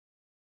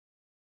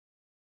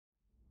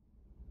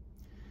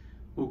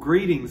Well,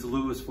 greetings,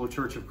 Louisville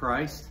Church of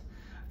Christ.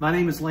 My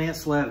name is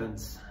Lance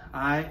Leavens.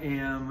 I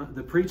am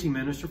the preaching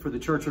minister for the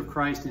Church of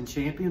Christ in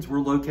Champions.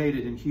 We're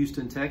located in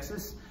Houston,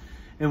 Texas.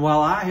 And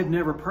while I have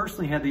never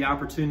personally had the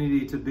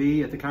opportunity to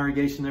be at the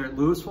congregation there at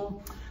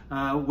Louisville,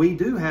 we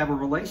do have a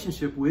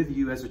relationship with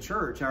you as a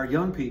church. Our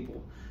young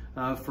people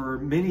for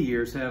many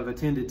years have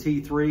attended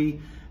T3,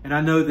 and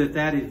I know that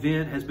that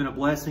event has been a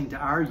blessing to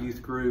our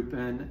youth group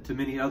and to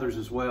many others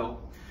as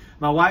well.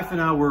 My wife and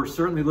I were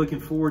certainly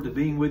looking forward to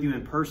being with you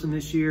in person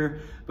this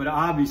year, but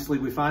obviously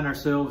we find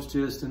ourselves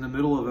just in the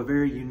middle of a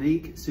very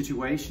unique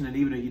situation and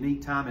even a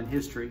unique time in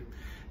history.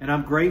 And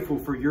I'm grateful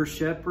for your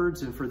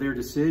shepherds and for their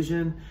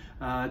decision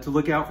to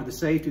look out for the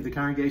safety of the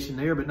congregation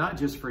there, but not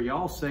just for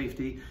y'all's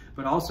safety,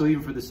 but also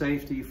even for the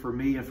safety for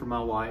me and for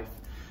my wife.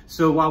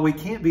 So while we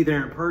can't be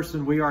there in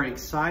person, we are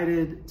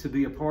excited to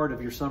be a part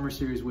of your summer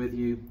series with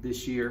you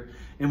this year.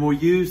 And we'll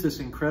use this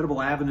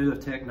incredible avenue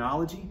of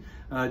technology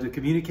to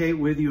communicate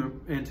with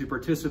you and to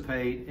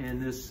participate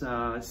in this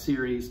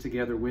series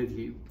together with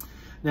you.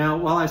 Now,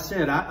 while I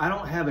said I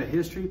don't have a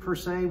history per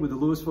se with the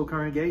Louisville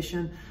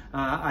congregation,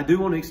 I do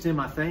want to extend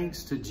my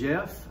thanks to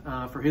Jeff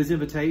for his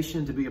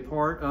invitation to be a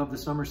part of the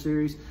summer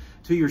series,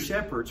 to your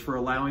shepherds for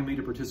allowing me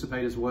to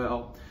participate as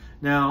well.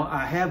 Now,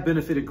 I have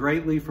benefited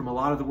greatly from a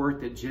lot of the work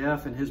that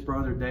Jeff and his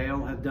brother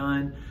Dale have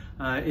done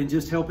in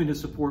just helping to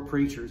support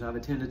preachers. I've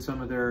attended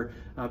some of their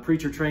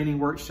preacher training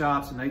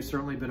workshops, and they've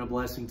certainly been a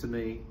blessing to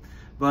me.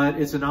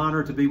 But it's an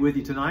honor to be with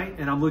you tonight,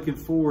 and I'm looking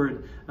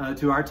forward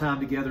to our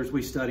time together as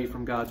we study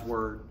from God's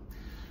Word.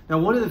 Now,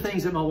 one of the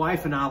things that my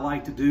wife and I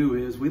like to do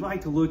is we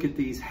like to look at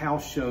these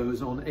house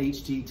shows on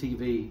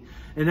HGTV.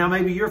 And now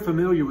maybe you're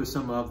familiar with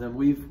some of them.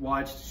 We've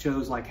watched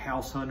shows like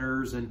House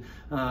Hunters and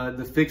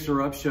the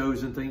Fixer Up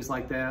shows and things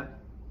like that.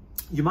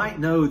 You might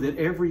know that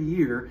every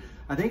year,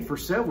 I think for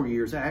several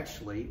years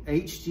actually,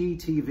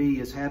 HGTV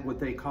has had what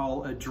they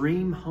call a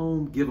Dream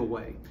Home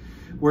Giveaway,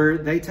 where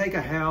they take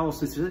a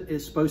house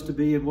it's supposed to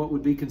be in what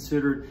would be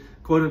considered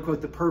quote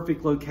unquote the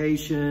perfect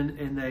location,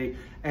 and they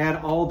add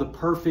all the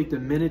perfect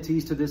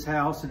amenities to this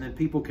house, and then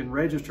people can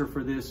register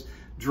for this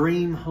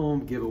dream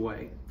home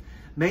giveaway.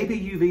 Maybe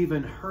you've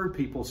even heard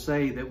people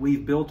say that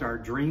we've built our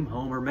dream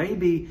home, or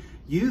maybe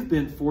you've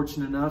been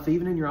fortunate enough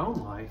even in your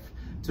own life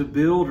to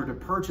build or to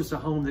purchase a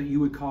home that you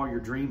would call your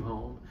dream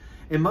home.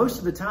 And most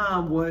of the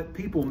time what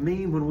people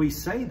mean when we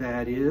say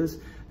that is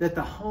that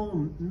the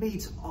home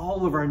meets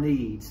all of our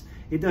needs.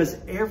 It does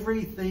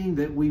everything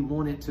that we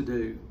want it to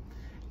do.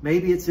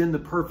 Maybe it's in the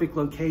perfect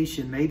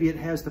location. Maybe it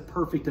has the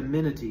perfect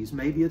amenities.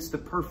 Maybe it's the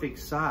perfect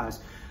size.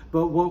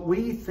 But what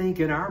we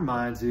think in our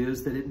minds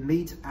is that it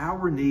meets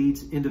our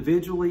needs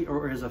individually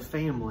or as a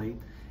family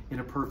in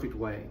a perfect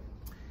way.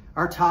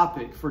 Our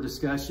topic for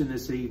discussion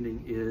this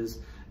evening is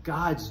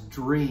God's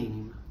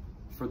dream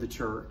for the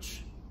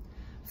church.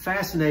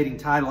 Fascinating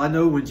title. I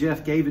know when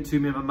Jeff gave it to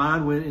me, my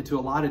mind went into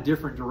a lot of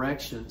different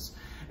directions.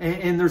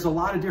 And there's a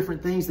lot of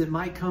different things that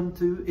might come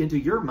into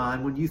your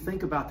mind when you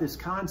think about this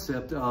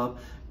concept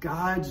of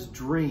God's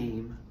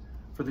dream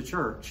for the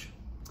church.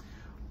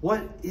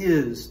 What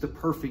is the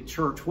perfect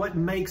church? What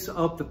makes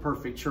up the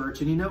perfect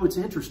church? And you know, it's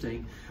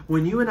interesting.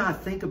 When you and I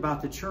think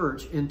about the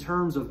church in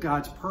terms of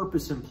God's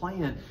purpose and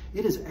plan,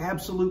 it is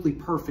absolutely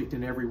perfect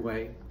in every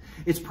way.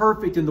 It's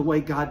perfect in the way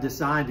God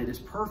designed it. It's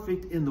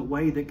perfect in the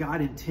way that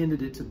God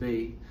intended it to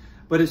be.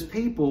 But as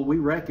people, we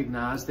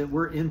recognize that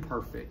we're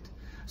imperfect.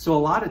 So a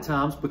lot of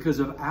times, because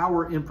of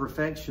our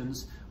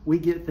imperfections, we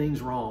get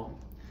things wrong.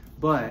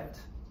 But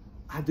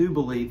I do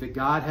believe that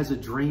God has a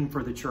dream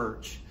for the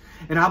church.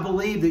 And I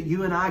believe that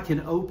you and I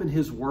can open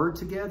His Word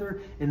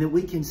together and that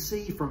we can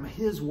see from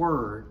His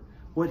Word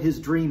what His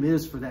dream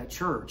is for that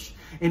church.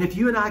 And if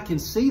you and I can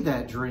see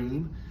that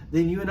dream,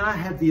 then you and I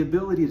have the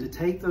ability to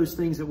take those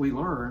things that we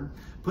learn,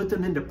 put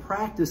them into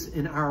practice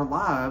in our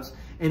lives,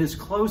 and as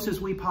close as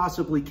we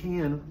possibly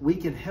can, we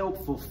can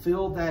help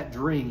fulfill that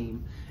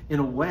dream in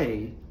a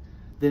way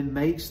that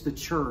makes the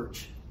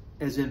church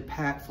as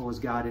impactful as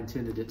God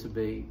intended it to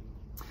be.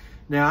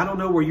 Now, I don't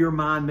know where your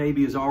mind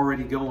maybe is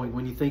already going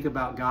when you think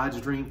about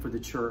God's dream for the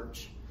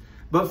church.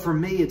 But for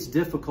me, it's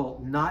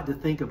difficult not to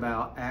think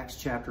about Acts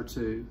chapter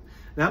 2.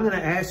 Now, I'm going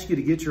to ask you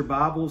to get your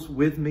Bibles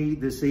with me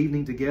this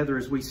evening together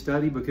as we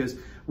study, because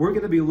we're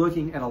going to be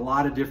looking at a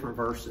lot of different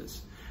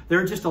verses. There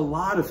are just a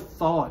lot of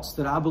thoughts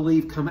that I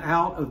believe come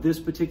out of this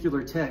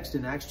particular text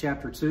in Acts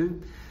chapter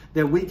 2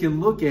 that we can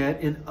look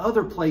at in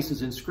other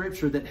places in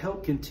Scripture that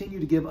help continue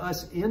to give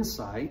us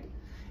insight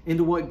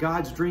into what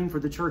God's dream for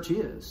the church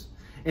is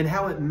and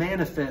how it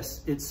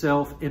manifests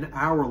itself in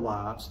our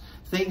lives.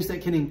 Things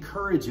that can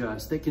encourage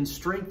us, that can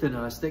strengthen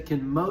us, that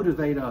can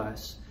motivate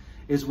us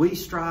as we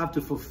strive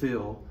to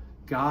fulfill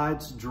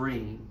God's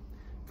dream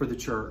for the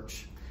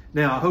church.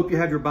 Now, I hope you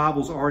have your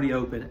Bibles already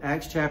open.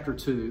 Acts chapter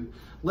 2.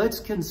 Let's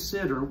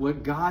consider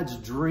what God's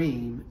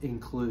dream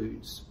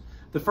includes.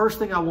 The first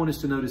thing I want us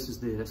to notice is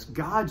this.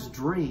 God's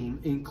dream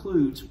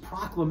includes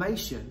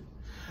proclamation.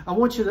 I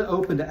want you to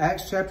open to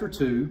Acts chapter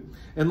 2,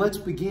 and let's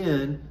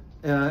begin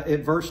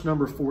at verse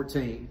number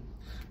 14.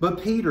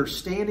 But Peter,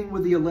 standing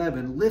with the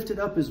 11, lifted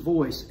up his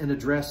voice and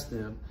addressed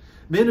them.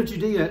 Men of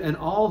Judea and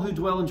all who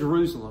dwell in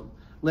Jerusalem,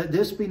 let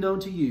this be known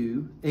to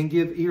you, and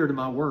give ear to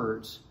my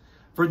words.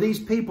 For these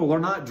people are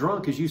not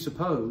drunk as you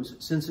suppose,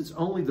 since it's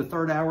only the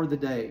 3rd hour of the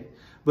day.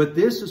 But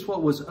this is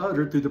what was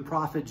uttered through the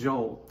prophet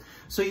Joel.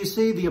 So you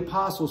see, the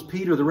apostles,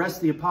 Peter, the rest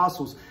of the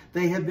apostles,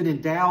 they have been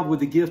endowed with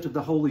the gift of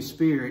the Holy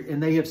Spirit,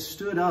 and they have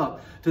stood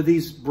up to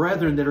these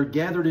brethren that are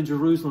gathered in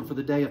Jerusalem for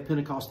the day of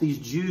Pentecost, these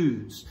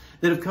Jews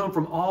that have come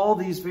from all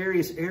these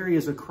various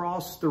areas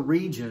across the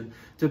region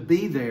to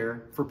be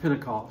there for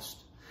Pentecost.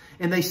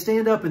 And they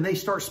stand up and they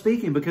start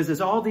speaking, because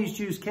as all these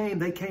Jews came,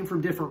 they came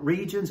from different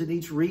regions, and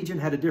each region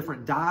had a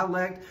different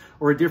dialect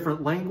or a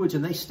different language.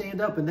 And they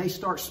stand up and they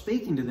start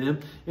speaking to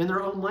them in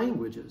their own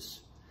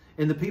languages.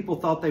 And the people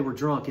thought they were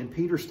drunk. And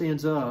Peter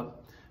stands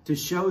up to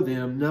show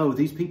them, no,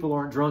 these people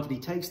aren't drunk. And he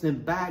takes them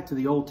back to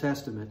the Old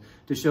Testament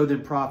to show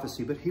them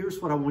prophecy. But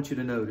here's what I want you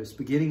to notice,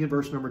 beginning in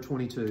verse number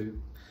 22.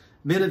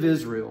 Men of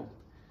Israel,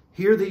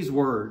 hear these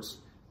words.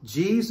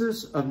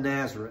 Jesus of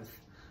Nazareth,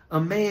 a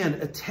man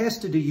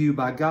attested to you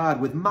by God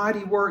with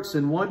mighty works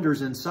and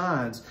wonders and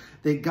signs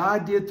that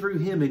God did through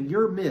him in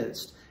your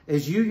midst,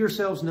 as you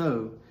yourselves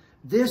know.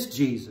 This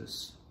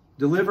Jesus,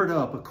 delivered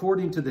up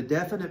according to the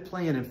definite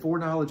plan and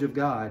foreknowledge of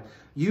God,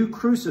 you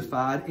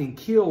crucified and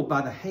killed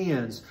by the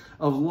hands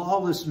of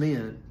lawless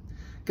men.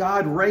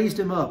 God raised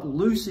him up,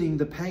 loosing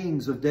the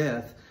pangs of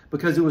death,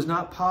 because it was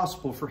not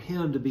possible for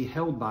him to be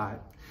held by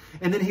it.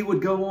 And then he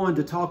would go on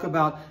to talk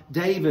about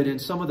David and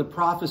some of the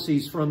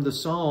prophecies from the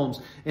Psalms,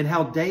 and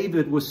how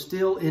David was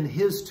still in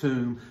his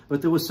tomb,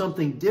 but there was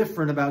something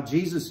different about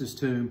Jesus's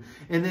tomb.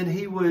 And then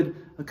he would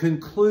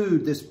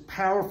conclude this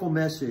powerful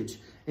message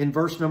in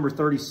verse number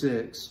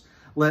 36.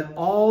 Let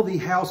all the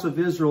house of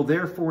Israel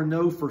therefore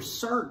know for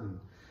certain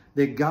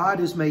that God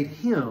has made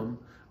him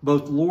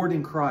both Lord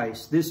and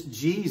Christ, this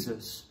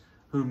Jesus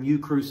whom you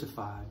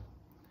crucified.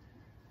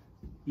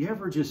 You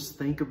ever just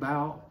think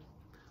about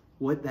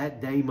what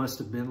that day must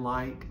have been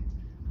like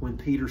when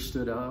Peter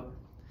stood up?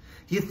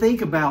 You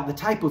think about the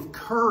type of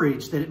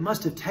courage that it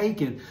must have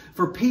taken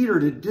for Peter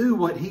to do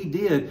what he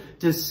did,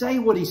 to say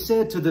what he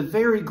said to the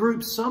very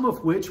group, some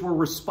of which were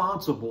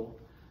responsible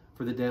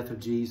for the death of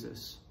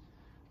Jesus.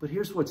 But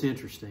here's what's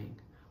interesting.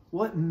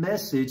 What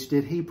message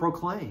did he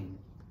proclaim?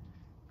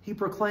 He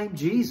proclaimed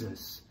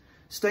Jesus.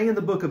 Stay in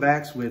the book of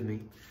Acts with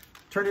me.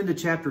 Turn into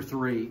chapter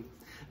 3.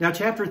 Now,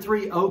 chapter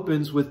 3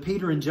 opens with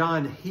Peter and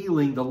John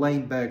healing the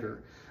lame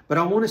beggar. But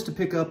I want us to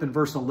pick up in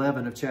verse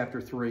 11 of chapter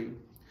 3.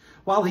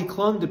 While he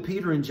clung to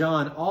Peter and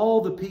John,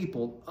 all the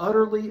people,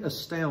 utterly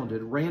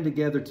astounded, ran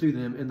together to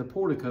them in the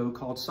portico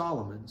called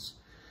Solomon's.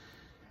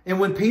 And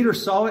when Peter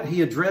saw it,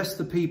 he addressed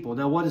the people.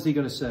 Now, what is he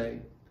going to say?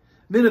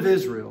 Men of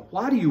Israel,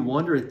 why do you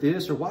wonder at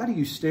this, or why do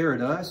you stare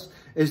at us,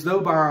 as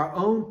though by our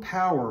own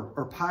power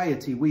or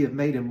piety we have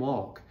made him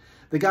walk?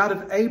 The God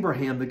of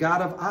Abraham, the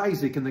God of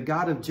Isaac, and the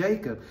God of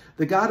Jacob,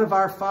 the God of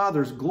our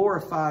fathers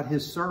glorified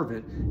his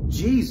servant,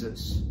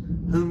 Jesus,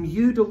 whom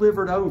you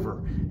delivered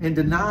over and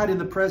denied in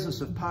the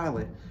presence of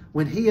Pilate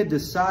when he had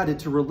decided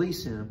to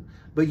release him.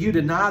 But you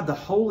denied the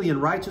holy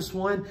and righteous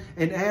one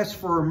and asked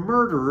for a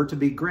murderer to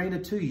be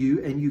granted to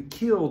you, and you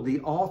killed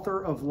the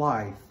author of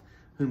life,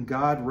 whom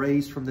God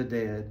raised from the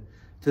dead.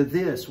 To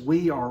this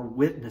we are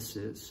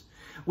witnesses.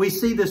 We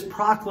see this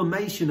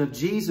proclamation of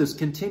Jesus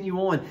continue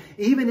on,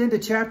 even into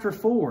chapter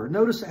 4.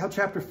 Notice how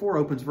chapter 4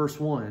 opens verse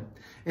 1.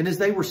 And as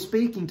they were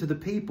speaking to the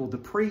people, the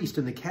priest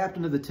and the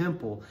captain of the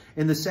temple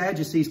and the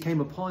Sadducees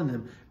came upon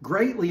them,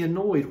 greatly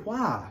annoyed.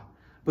 Why?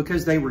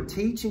 Because they were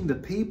teaching the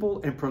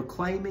people and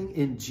proclaiming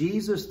in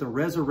Jesus the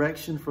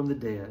resurrection from the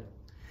dead.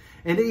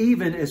 And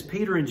even as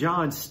Peter and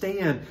John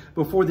stand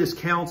before this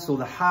council,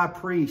 the high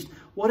priest,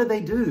 what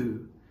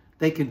do?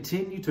 They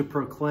continue to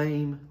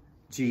proclaim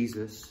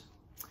Jesus.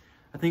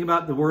 I think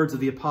about the words of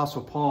the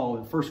Apostle Paul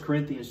in 1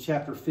 Corinthians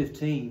chapter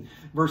 15,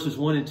 verses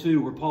 1 and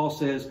 2, where Paul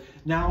says,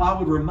 Now I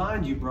would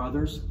remind you,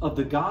 brothers, of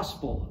the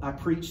gospel I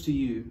preached to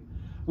you,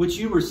 which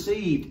you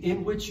received,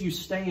 in which you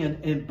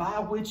stand, and by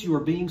which you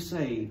are being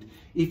saved,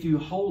 if you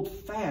hold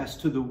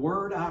fast to the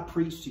word I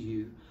preached to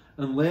you,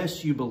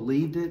 unless you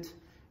believed it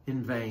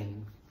in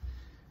vain.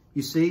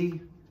 You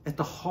see, at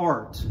the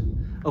heart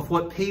of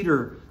what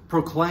Peter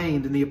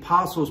proclaimed and the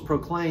apostles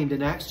proclaimed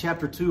in Acts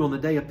chapter 2 on the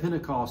day of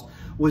Pentecost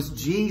was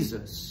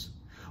Jesus.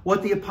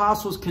 What the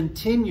apostles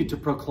continued to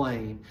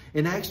proclaim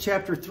in Acts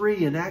chapter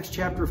 3 and Acts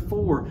chapter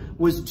 4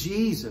 was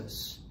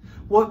Jesus.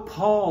 What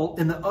Paul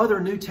and the other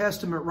New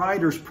Testament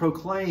writers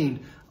proclaimed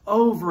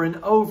over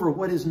and over,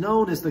 what is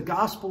known as the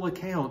gospel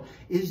account,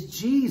 is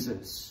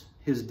Jesus,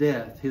 his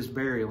death, his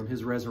burial, and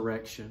his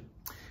resurrection.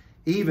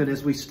 Even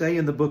as we stay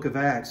in the book of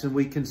Acts and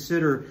we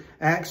consider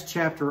Acts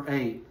chapter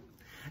 8,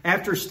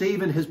 after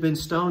Stephen has been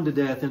stoned to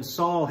death and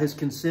Saul has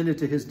consented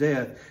to his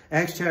death,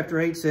 Acts chapter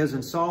 8 says,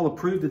 And Saul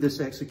approved of this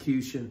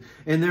execution.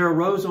 And there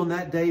arose on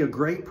that day a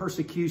great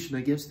persecution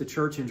against the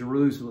church in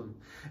Jerusalem.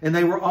 And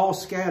they were all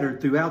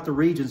scattered throughout the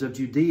regions of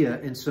Judea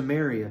and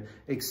Samaria,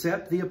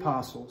 except the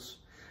apostles.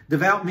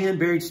 Devout men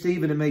buried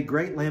Stephen and made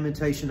great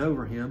lamentation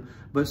over him.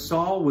 But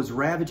Saul was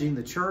ravaging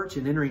the church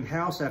and entering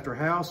house after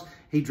house.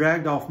 He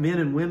dragged off men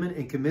and women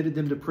and committed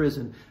them to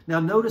prison. Now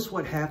notice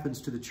what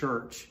happens to the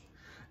church.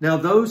 Now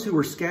those who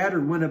were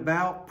scattered went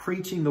about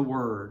preaching the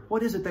word.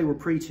 What is it they were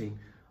preaching?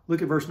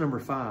 Look at verse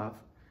number 5.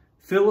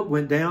 Philip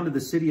went down to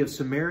the city of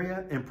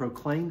Samaria and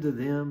proclaimed to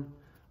them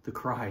the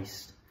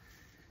Christ.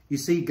 You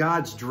see,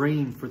 God's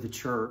dream for the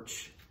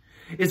church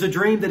is a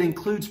dream that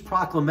includes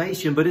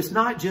proclamation, but it's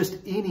not just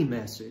any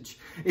message.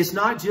 It's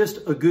not just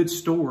a good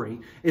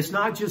story. It's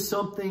not just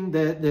something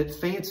that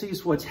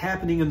fancies what's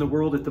happening in the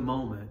world at the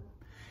moment.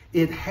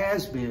 It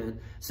has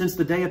been since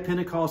the day of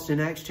Pentecost in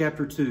Acts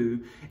chapter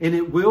 2, and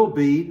it will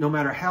be, no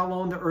matter how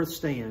long the earth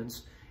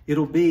stands,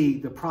 it'll be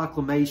the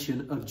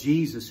proclamation of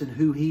Jesus and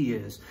who he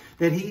is.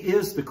 That he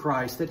is the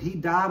Christ, that he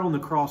died on the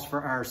cross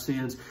for our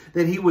sins,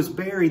 that he was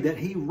buried, that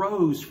he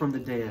rose from the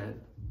dead.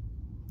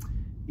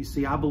 You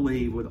see, I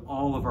believe with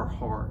all of our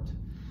heart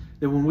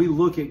that when we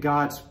look at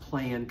God's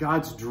plan,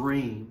 God's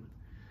dream,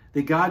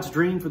 that God's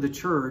dream for the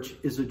church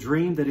is a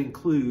dream that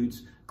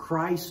includes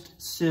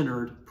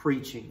Christ-centered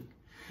preaching.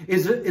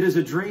 It is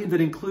a dream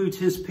that includes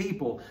his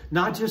people,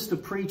 not just the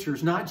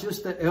preachers, not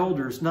just the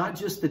elders, not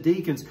just the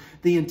deacons,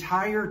 the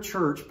entire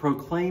church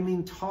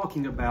proclaiming,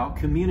 talking about,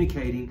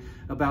 communicating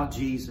about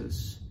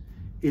Jesus.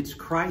 It's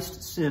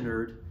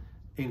Christ-centered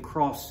and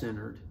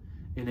cross-centered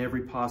in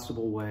every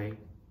possible way.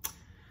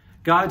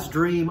 God's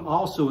dream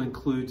also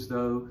includes,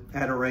 though,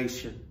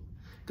 adoration.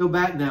 Go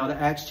back now to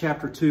Acts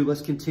chapter 2.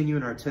 Let's continue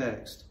in our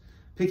text,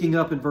 picking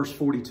up in verse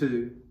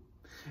 42.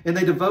 And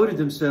they devoted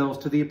themselves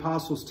to the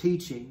apostles'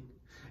 teaching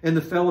and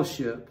the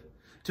fellowship,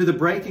 to the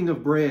breaking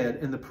of bread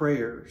and the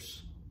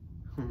prayers.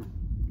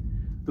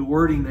 The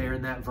wording there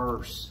in that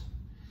verse,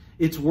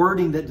 it's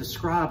wording that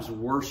describes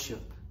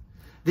worship.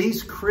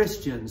 These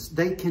Christians,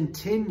 they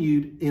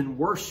continued in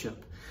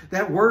worship.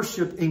 That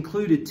worship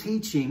included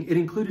teaching, it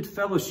included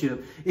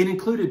fellowship, it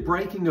included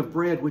breaking of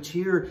bread, which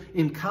here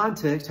in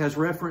context has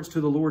reference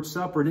to the Lord's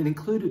Supper, and it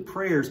included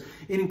prayers.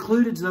 It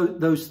included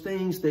those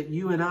things that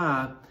you and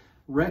I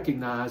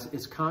recognize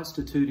as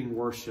constituting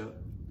worship.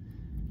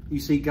 You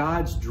see,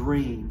 God's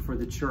dream for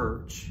the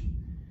church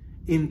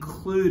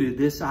included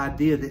this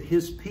idea that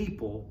his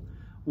people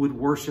would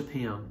worship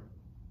him.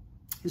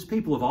 His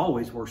people have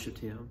always worshiped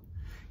him.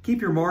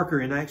 Keep your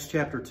marker in Acts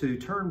chapter 2.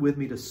 Turn with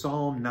me to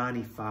Psalm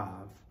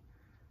 95.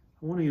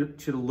 I want you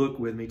to look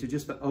with me to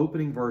just the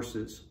opening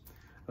verses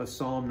of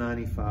Psalm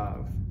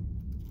 95.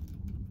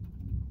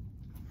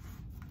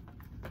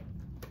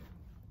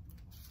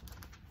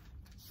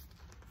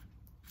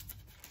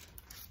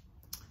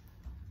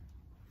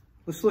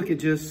 Let's look at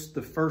just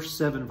the first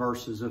 7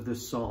 verses of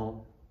this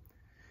psalm.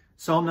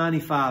 Psalm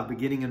 95,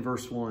 beginning in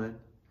verse 1.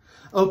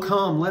 Oh,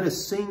 come, let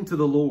us sing to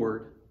the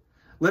Lord.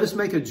 Let us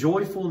make a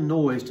joyful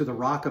noise to the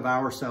rock of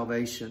our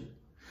salvation.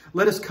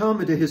 Let us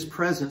come into his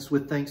presence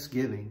with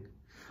thanksgiving.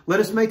 Let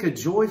us make a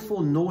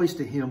joyful noise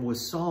to him with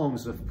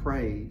songs of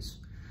praise.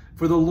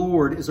 For the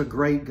Lord is a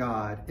great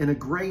God and a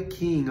great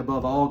King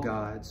above all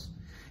gods.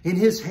 In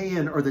his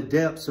hand are the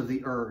depths of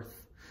the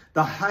earth.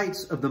 The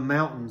heights of the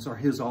mountains are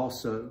his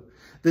also.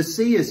 The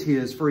sea is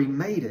his, for he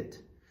made it,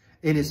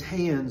 and his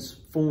hands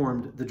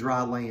formed the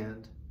dry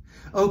land.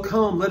 Oh,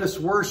 come, let us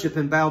worship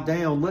and bow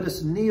down. Let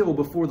us kneel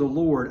before the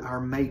Lord, our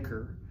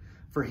Maker.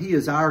 For he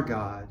is our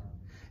God,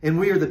 and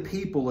we are the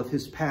people of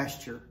his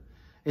pasture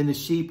and the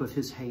sheep of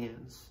his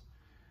hands.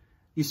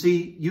 You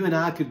see, you and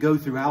I could go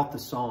throughout the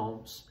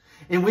Psalms,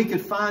 and we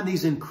could find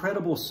these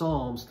incredible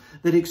Psalms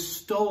that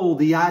extol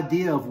the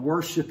idea of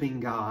worshiping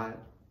God.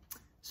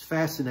 It's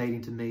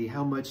fascinating to me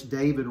how much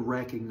David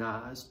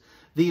recognized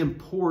the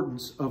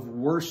importance of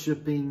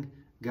worshiping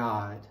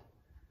God.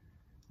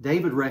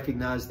 David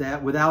recognized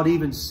that without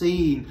even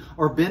seeing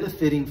or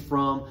benefiting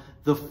from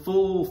the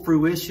full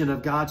fruition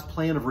of God's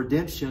plan of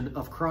redemption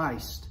of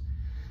Christ.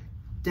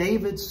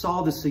 David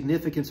saw the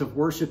significance of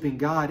worshiping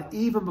God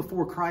even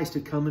before Christ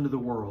had come into the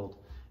world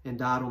and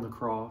died on the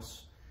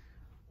cross.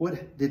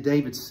 What did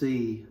David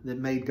see that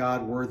made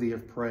God worthy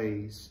of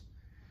praise?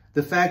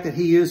 The fact that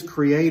he is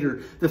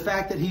creator, the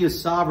fact that he is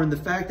sovereign, the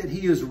fact that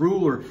he is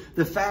ruler,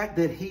 the fact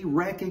that he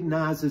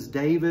recognizes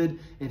David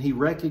and he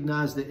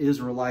recognized the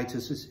Israelites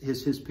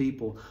as his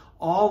people.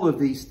 All of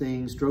these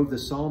things drove the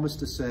psalmist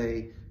to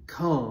say,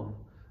 come,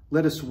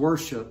 let us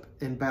worship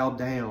and bow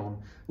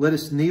down. Let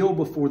us kneel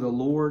before the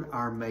Lord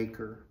our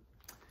Maker.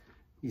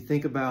 You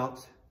think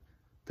about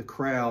the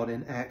crowd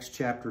in Acts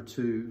chapter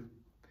 2.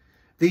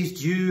 These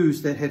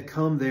Jews that had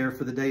come there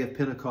for the day of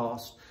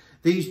Pentecost,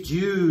 these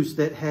Jews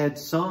that had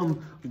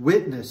some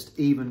witnessed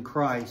even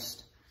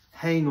Christ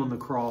hang on the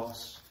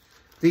cross.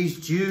 These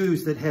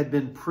Jews that had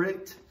been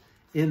pricked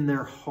in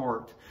their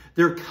heart.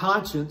 Their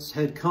conscience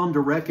had come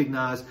to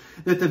recognize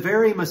that the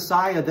very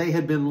Messiah they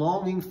had been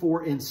longing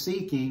for and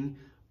seeking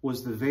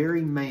was the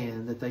very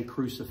man that they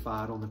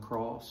crucified on the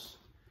cross.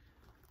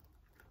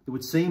 It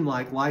would seem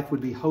like life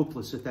would be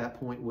hopeless at that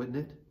point, wouldn't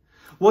it?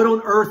 What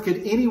on earth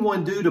could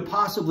anyone do to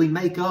possibly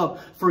make up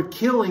for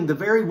killing the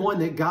very one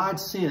that God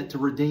sent to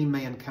redeem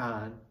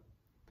mankind?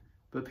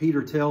 But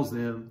Peter tells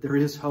them there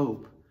is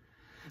hope.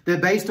 That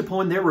based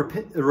upon their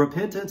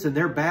repentance and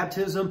their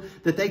baptism,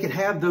 that they could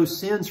have those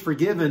sins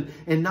forgiven,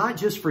 and not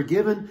just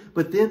forgiven,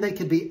 but then they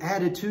could be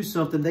added to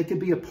something. They could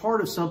be a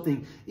part of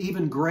something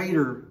even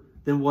greater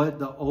than what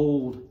the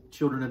old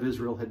children of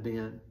Israel had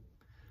been.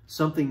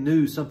 Something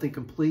new, something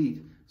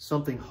complete,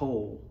 something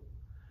whole.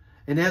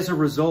 And as a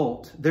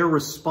result, their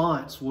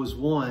response was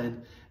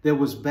one that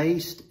was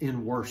based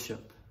in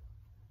worship.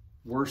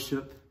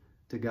 Worship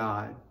to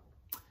God.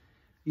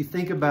 You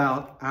think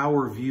about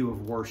our view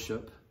of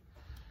worship.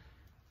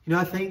 You know,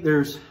 I think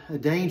there's a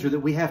danger that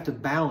we have to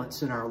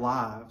balance in our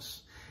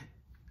lives.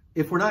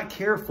 If we're not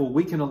careful,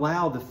 we can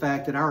allow the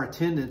fact that our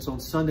attendance on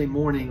Sunday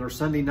morning or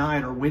Sunday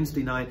night or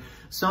Wednesday night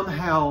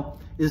somehow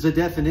is a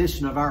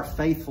definition of our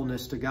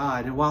faithfulness to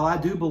God. And while I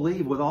do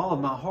believe with all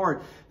of my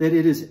heart that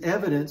it is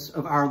evidence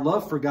of our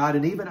love for God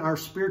and even our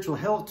spiritual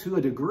health to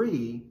a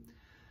degree,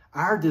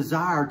 our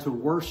desire to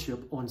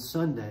worship on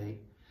Sunday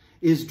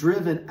is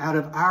driven out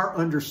of our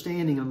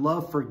understanding and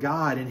love for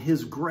God and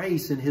His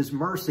grace and His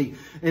mercy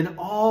and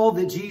all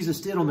that Jesus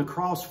did on the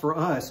cross for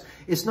us.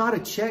 It's not a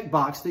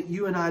checkbox that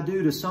you and I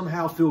do to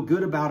somehow feel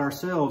good about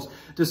ourselves,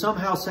 to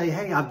somehow say,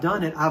 hey, I've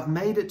done it. I've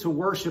made it to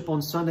worship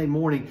on Sunday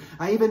morning.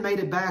 I even made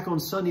it back on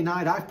Sunday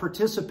night. I've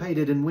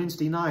participated in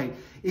Wednesday night.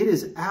 It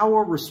is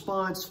our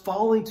response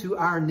falling to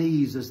our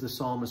knees, as the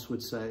psalmist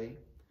would say,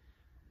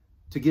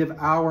 to give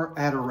our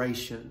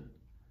adoration,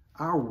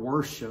 our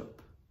worship,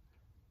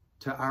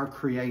 to our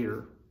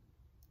Creator,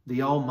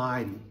 the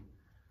Almighty,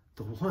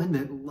 the one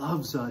that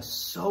loves us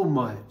so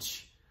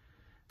much,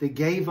 that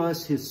gave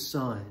us His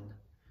Son,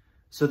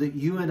 so that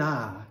you and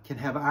I can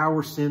have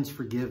our sins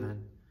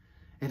forgiven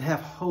and have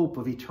hope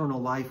of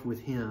eternal life with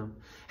Him.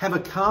 Have a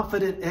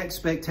confident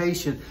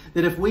expectation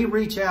that if we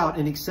reach out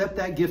and accept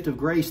that gift of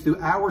grace through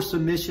our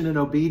submission and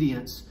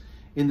obedience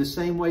in the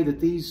same way that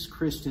these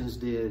Christians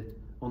did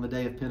on the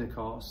day of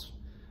Pentecost,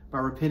 by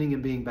repenting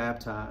and being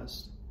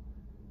baptized,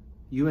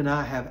 you and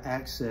I have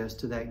access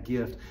to that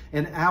gift.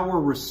 And our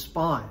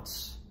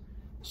response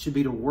should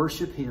be to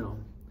worship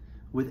Him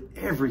with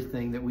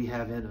everything that we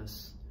have in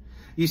us.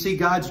 You see,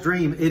 God's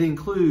dream, it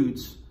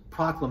includes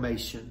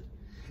proclamation.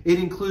 It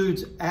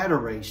includes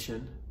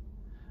adoration.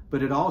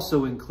 But it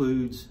also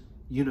includes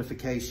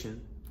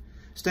unification.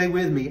 Stay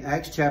with me,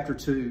 Acts chapter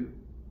 2,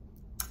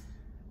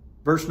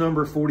 verse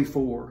number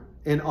 44.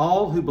 And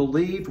all who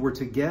believed were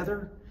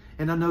together.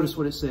 And now notice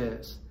what it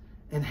says.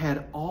 And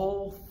had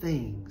all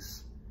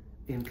things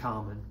in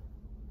common.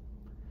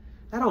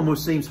 That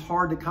almost seems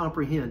hard to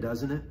comprehend,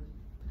 doesn't it?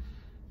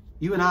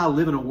 You and I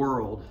live in a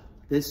world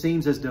that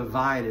seems as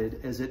divided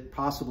as it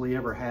possibly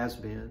ever has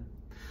been.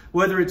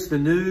 Whether it's the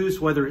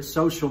news, whether it's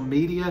social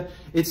media,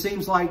 it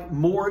seems like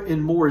more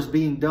and more is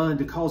being done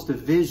to cause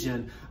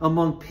division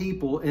among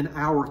people in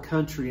our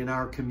country and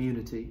our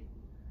community.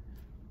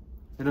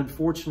 And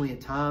unfortunately,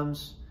 at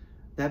times,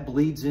 that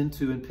bleeds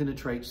into and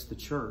penetrates the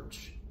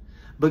church.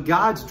 But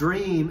God's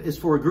dream is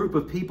for a group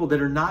of people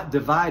that are not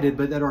divided,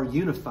 but that are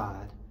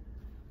unified.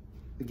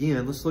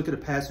 Again, let's look at a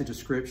passage of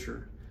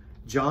Scripture.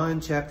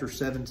 John chapter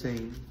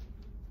 17.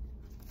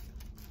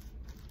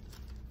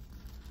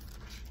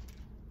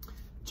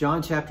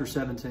 John chapter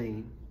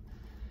 17.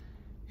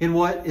 In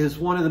what is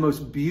one of the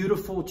most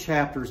beautiful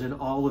chapters in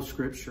all of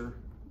Scripture,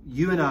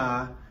 you and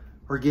I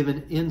are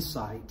given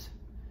insight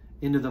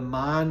into the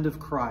mind of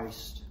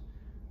Christ,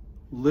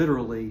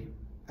 literally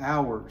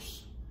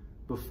hours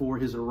before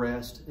His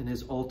arrest and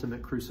His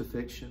ultimate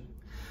crucifixion.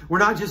 We're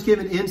not just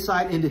given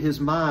insight into His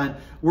mind,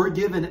 we're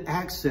given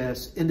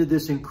access into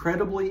this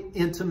incredibly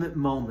intimate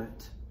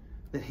moment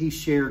that He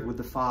shared with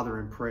the Father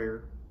in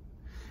prayer.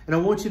 And I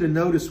want you to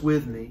notice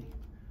with me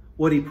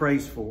what He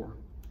prays for.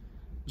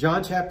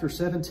 John chapter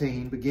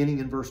 17, beginning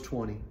in verse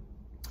 20.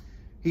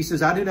 He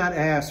says, I do not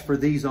ask for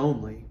these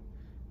only,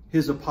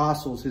 His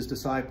apostles, His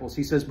disciples.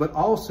 He says, but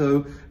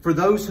also for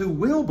those who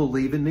will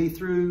believe in me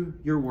through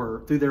your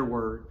word, through their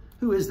word.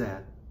 Who is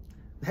that?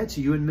 That's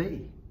you and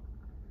me.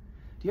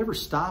 Do you ever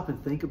stop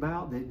and think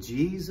about that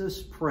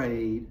Jesus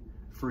prayed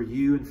for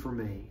you and for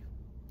me?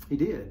 He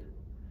did.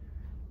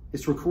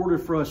 It's recorded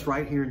for us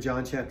right here in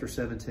John chapter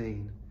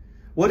 17.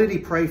 What did He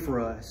pray for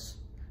us?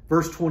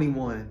 Verse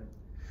 21,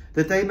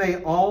 that they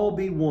may all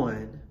be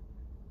one,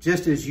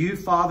 just as you,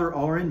 Father,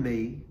 are in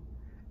me,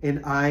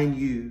 and I in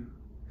you.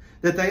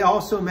 That they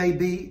also may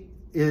be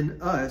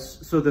in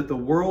us, so that the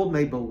world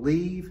may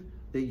believe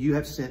that you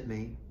have sent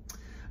me.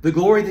 The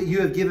glory that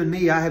you have given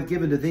me, I have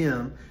given to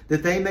them,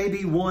 that they may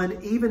be one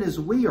even as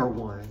we are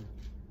one.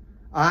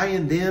 I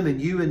and them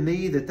and you and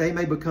me, that they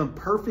may become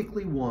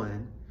perfectly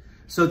one,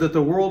 so that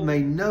the world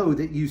may know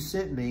that you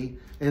sent me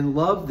and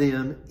love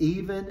them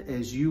even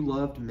as you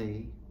loved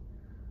me.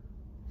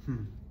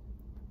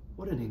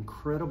 What an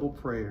incredible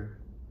prayer.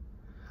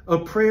 A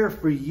prayer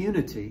for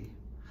unity.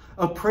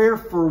 A prayer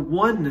for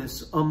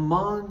oneness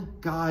among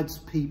God's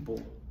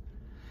people.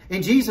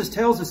 And Jesus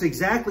tells us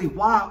exactly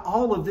why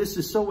all of this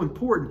is so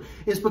important.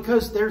 It's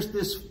because there's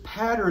this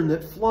pattern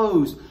that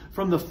flows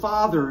from the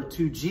Father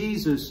to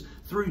Jesus,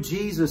 through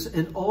Jesus,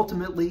 and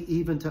ultimately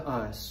even to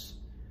us.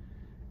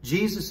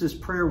 Jesus'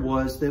 prayer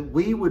was that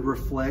we would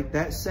reflect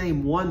that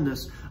same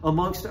oneness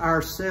amongst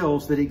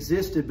ourselves that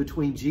existed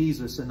between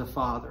Jesus and the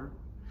Father.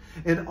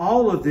 And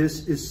all of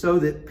this is so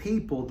that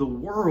people, the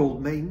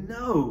world, may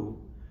know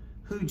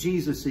who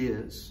Jesus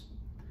is.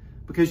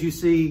 Because you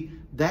see,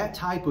 that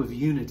type of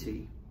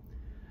unity,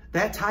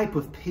 that type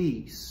of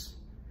peace,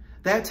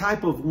 that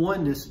type of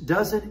oneness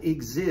doesn't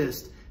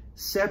exist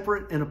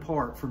separate and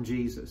apart from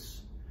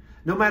Jesus.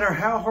 No matter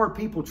how hard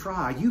people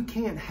try, you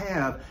can't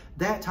have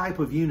that type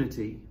of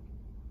unity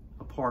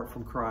apart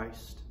from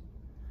Christ.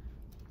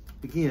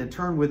 Again,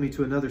 turn with me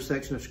to another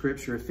section of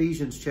Scripture,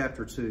 Ephesians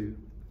chapter 2.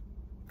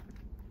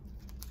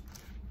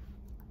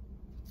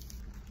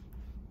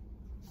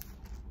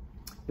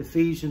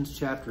 Ephesians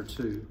chapter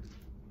 2.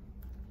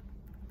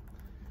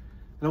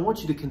 And I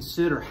want you to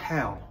consider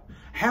how.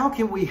 How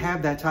can we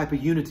have that type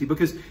of unity?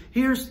 Because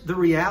here's the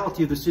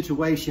reality of the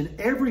situation.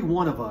 Every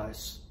one of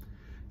us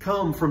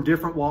come from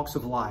different walks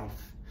of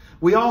life.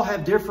 We all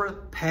have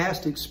different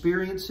past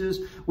experiences.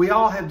 We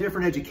all have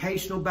different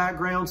educational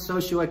backgrounds,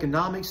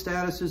 socioeconomic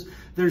statuses.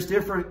 There's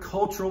different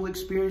cultural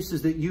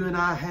experiences that you and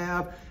I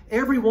have.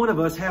 Every one of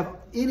us have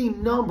any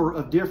number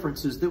of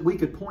differences that we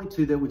could point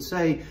to that would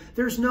say,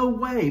 there's no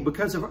way,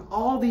 because of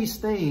all these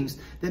things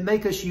that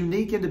make us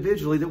unique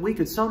individually, that we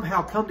could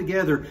somehow come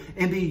together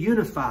and be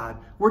unified.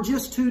 We're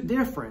just too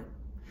different.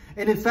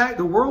 And in fact,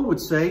 the world would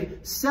say,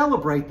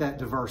 celebrate that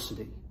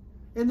diversity.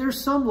 And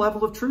there's some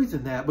level of truth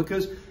in that,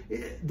 because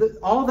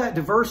all that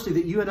diversity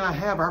that you and I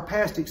have, our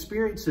past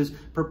experiences,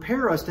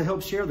 prepare us to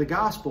help share the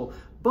gospel.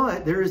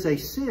 But there is a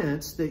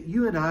sense that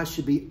you and I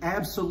should be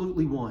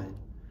absolutely one,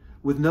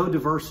 with no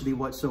diversity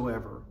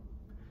whatsoever.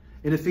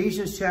 And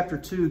Ephesians chapter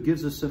 2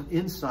 gives us some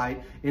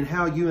insight in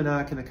how you and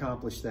I can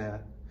accomplish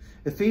that.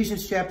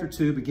 Ephesians chapter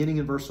 2, beginning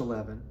in verse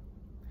 11.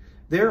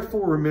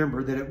 Therefore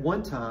remember that at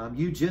one time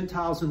you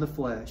Gentiles in the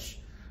flesh,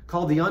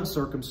 called the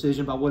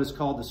uncircumcision by what is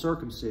called the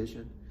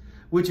circumcision,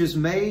 which is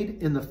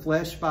made in the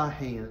flesh by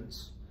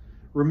hands.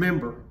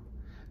 Remember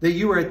that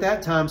you were at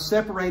that time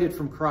separated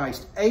from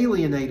Christ,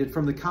 alienated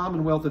from the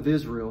commonwealth of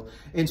Israel,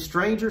 and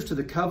strangers to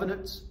the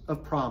covenants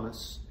of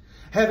promise,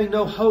 having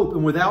no hope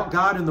and without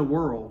God in the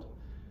world.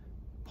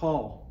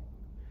 Paul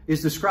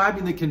is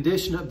describing the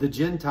condition of the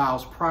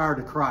Gentiles prior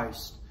to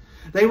Christ.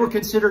 They were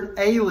considered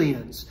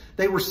aliens.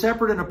 They were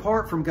separate and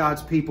apart from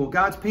God's people.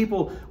 God's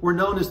people were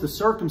known as the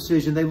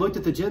circumcision. They looked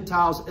at the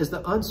Gentiles as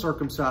the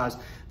uncircumcised.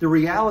 The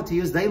reality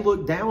is they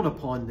looked down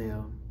upon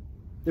them.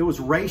 There was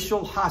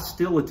racial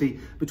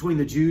hostility between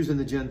the Jews and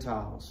the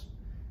Gentiles.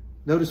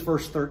 Notice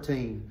verse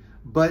 13.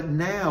 But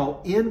now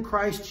in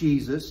Christ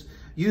Jesus,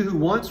 you who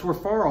once were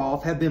far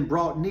off have been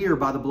brought near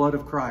by the blood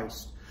of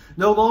Christ.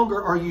 No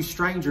longer are you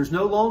strangers.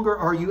 No longer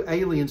are you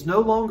aliens.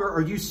 No longer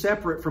are you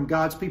separate from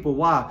God's people.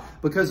 Why?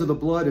 Because of the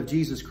blood of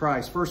Jesus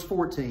Christ. Verse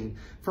 14.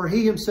 For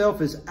he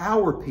himself is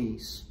our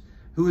peace,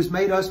 who has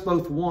made us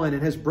both one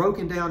and has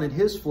broken down in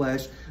his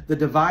flesh the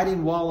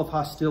dividing wall of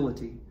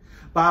hostility,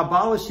 by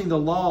abolishing the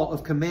law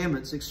of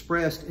commandments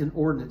expressed in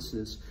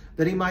ordinances,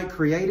 that he might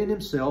create in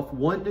himself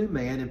one new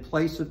man in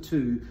place of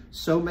two,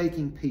 so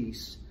making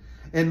peace,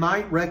 and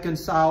might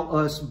reconcile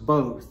us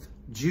both,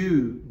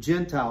 Jew,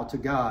 Gentile, to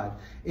God,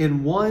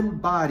 in one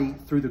body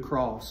through the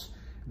cross,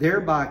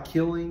 thereby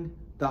killing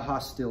the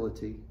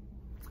hostility.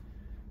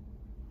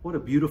 What a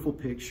beautiful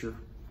picture.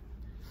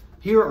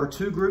 Here are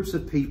two groups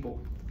of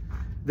people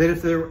that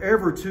if there were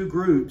ever two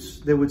groups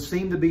that would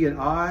seem to be at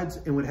odds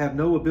and would have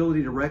no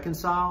ability to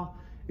reconcile,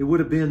 it would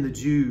have been the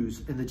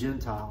Jews and the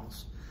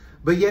Gentiles.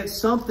 But yet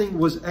something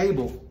was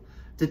able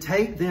to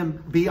take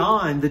them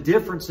beyond the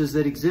differences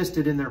that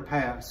existed in their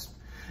past,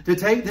 to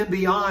take them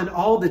beyond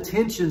all the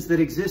tensions that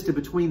existed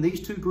between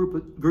these two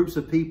groups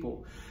of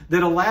people,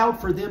 that allowed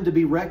for them to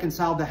be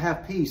reconciled, to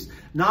have peace,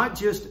 not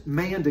just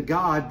man to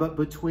God, but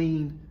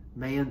between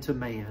man to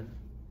man.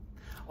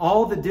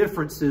 All the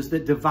differences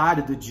that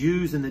divided the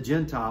Jews and the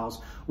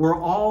Gentiles were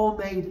all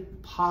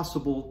made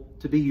possible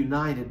to be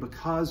united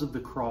because of the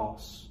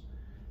cross.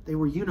 They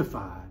were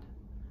unified.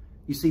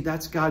 You see,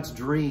 that's God's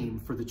dream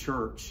for the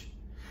church,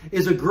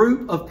 is a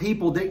group of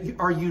people that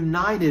are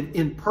united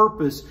in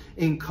purpose,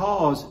 in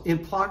cause, in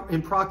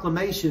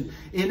proclamation,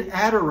 in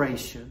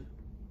adoration.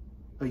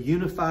 A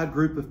unified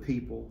group of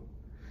people.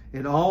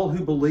 And all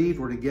who believed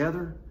were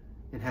together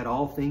and had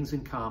all things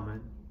in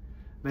common.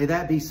 May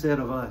that be said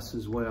of us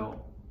as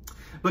well.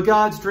 But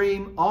God's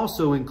dream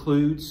also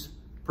includes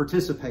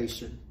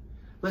participation.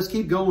 Let's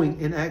keep going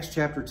in Acts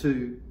chapter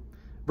 2,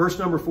 verse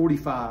number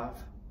 45.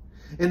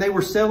 And they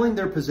were selling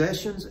their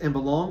possessions and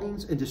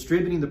belongings and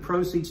distributing the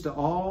proceeds to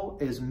all,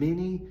 as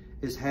many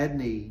as had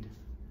need.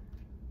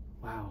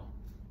 Wow.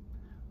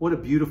 What a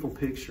beautiful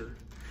picture.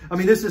 I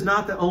mean, this is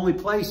not the only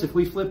place. If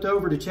we flipped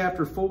over to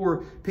chapter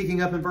 4,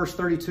 picking up in verse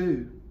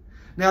 32.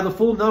 Now the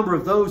full number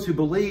of those who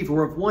believed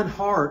were of one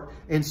heart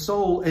and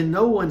soul, and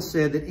no one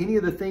said that any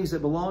of the things that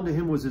belonged to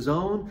him was his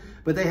own,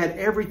 but they had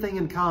everything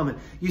in common.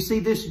 You see,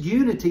 this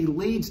unity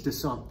leads to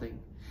something.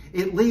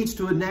 It leads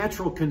to a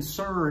natural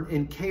concern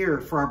and care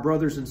for our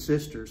brothers and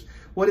sisters.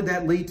 What did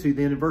that lead to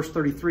then in verse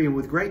 33? And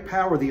with great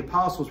power the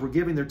apostles were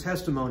giving their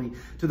testimony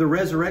to the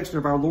resurrection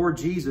of our Lord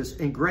Jesus,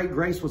 and great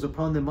grace was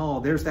upon them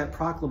all. There's that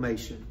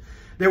proclamation.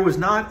 There was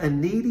not a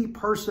needy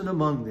person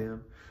among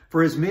them,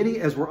 for as many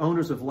as were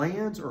owners of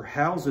lands or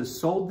houses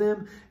sold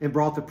them and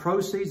brought the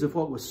proceeds of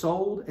what was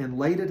sold and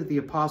laid it at the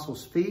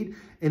apostles' feet,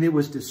 and it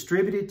was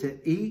distributed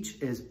to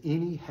each as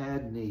any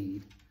had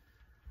need.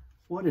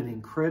 What an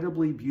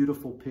incredibly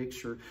beautiful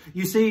picture.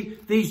 You see,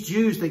 these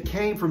Jews that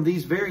came from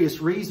these various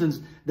reasons,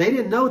 they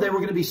didn't know they were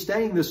going to be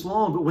staying this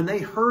long, but when they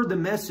heard the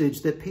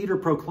message that Peter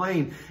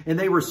proclaimed and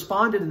they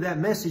responded to that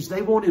message,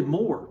 they wanted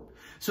more.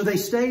 So they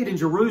stayed in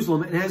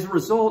Jerusalem, and as a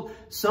result,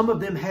 some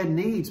of them had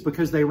needs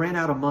because they ran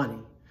out of money.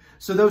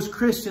 So those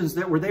Christians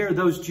that were there,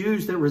 those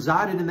Jews that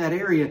resided in that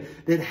area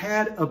that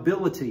had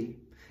ability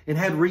and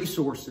had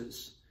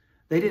resources,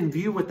 they didn't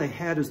view what they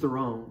had as their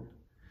own.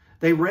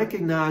 They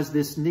recognized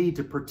this need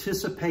to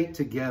participate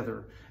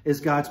together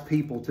as God's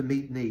people to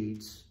meet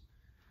needs.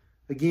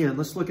 Again,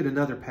 let's look at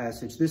another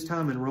passage, this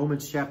time in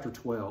Romans chapter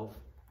 12.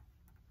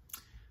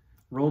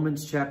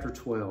 Romans chapter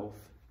 12.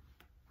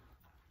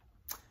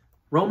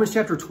 Romans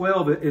chapter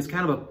 12 is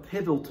kind of a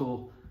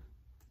pivotal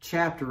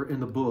chapter in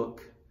the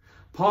book.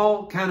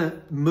 Paul kind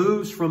of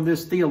moves from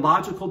this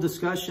theological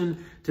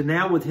discussion to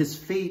now with his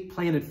feet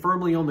planted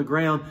firmly on the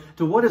ground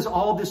to what is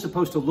all this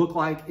supposed to look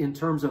like in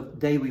terms of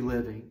daily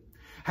living.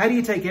 How do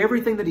you take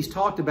everything that he's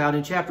talked about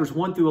in chapters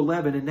 1 through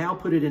 11 and now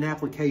put it in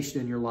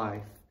application in your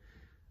life?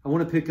 I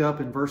want to pick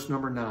up in verse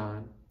number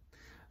 9.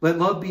 Let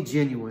love be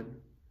genuine.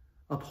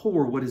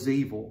 Abhor what is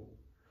evil.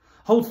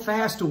 Hold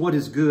fast to what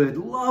is good.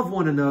 Love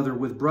one another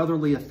with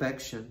brotherly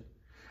affection.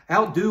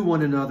 Outdo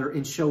one another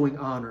in showing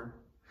honor.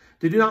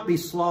 Do not be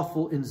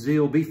slothful in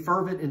zeal. Be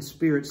fervent in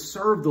spirit.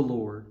 Serve the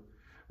Lord.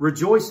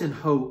 Rejoice in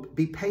hope.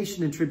 Be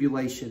patient in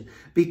tribulation.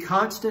 Be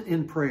constant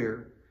in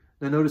prayer.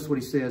 Now notice what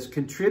he says.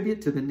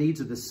 Contribute to the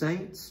needs of the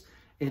saints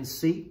and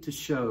seek to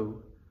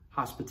show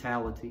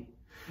hospitality.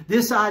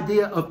 This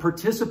idea of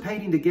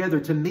participating together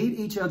to meet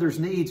each other's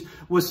needs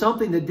was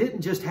something that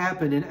didn't just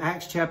happen in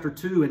Acts chapter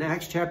 2 and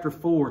Acts chapter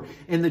 4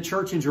 in the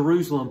church in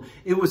Jerusalem.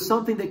 It was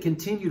something that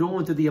continued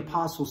on to the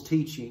apostles'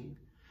 teaching.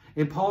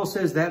 And Paul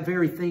says that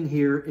very thing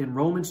here in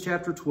Romans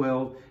chapter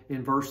 12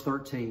 in verse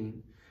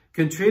 13.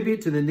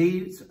 Contribute to the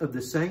needs of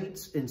the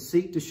saints and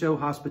seek to show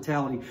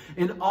hospitality.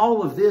 And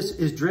all of this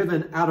is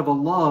driven out of a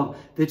love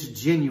that's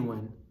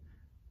genuine.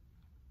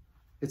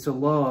 It's a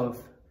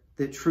love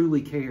that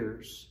truly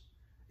cares.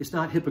 It's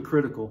not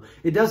hypocritical.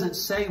 It doesn't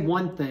say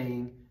one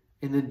thing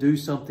and then do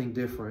something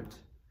different.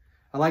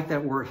 I like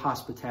that word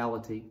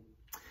hospitality.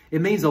 It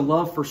means a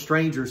love for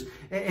strangers.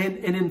 And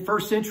in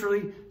first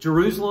century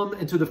Jerusalem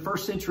and to the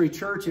first century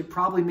church, it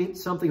probably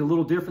means something a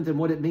little different than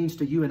what it means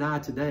to you and I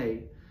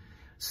today.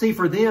 See,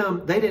 for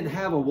them, they didn't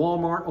have a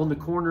Walmart on the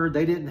corner.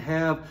 They didn't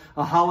have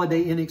a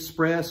Holiday Inn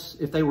Express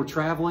if they were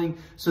traveling.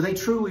 So they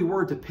truly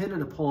were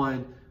dependent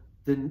upon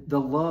the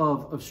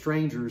love of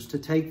strangers to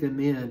take them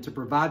in, to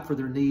provide for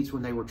their needs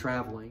when they were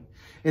traveling.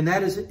 And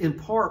that is in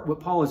part what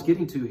Paul is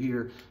getting to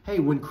here. Hey,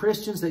 when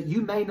Christians that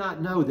you may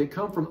not know that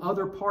come from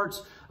other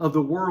parts of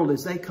the world,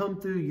 as they come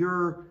through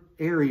your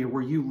area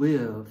where you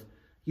live,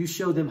 you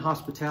show them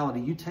hospitality.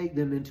 You take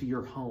them into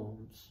your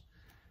homes.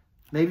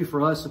 Maybe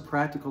for us, a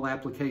practical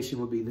application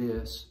would be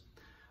this.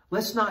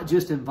 Let's not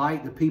just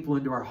invite the people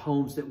into our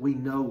homes that we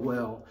know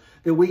well,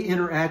 that we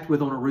interact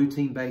with on a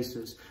routine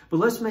basis, but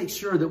let's make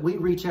sure that we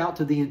reach out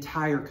to the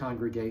entire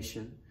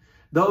congregation,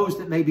 those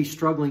that may be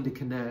struggling to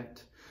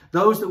connect,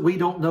 those that we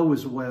don't know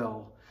as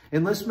well.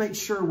 And let's make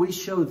sure we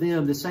show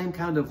them the same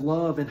kind of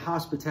love and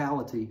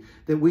hospitality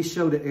that we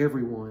show to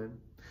everyone.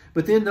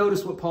 But then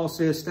notice what Paul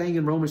says, staying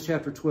in Romans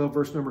chapter 12,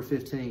 verse number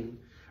 15.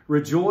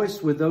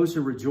 Rejoice with those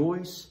who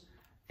rejoice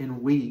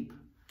and weep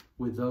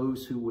with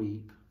those who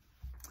weep.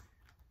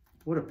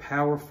 What a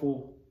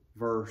powerful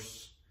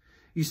verse.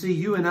 You see,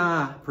 you and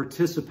I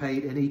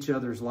participate in each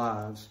other's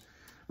lives.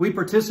 We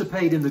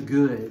participate in the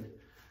good.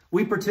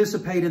 We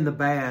participate in the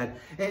bad.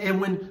 And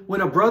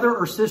when a brother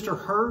or sister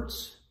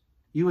hurts,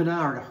 you and I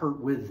are to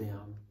hurt with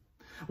them.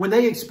 When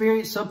they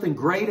experience something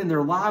great in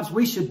their lives,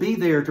 we should be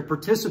there to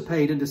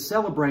participate and to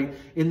celebrate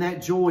in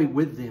that joy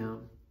with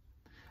them.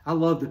 I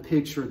love the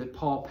picture that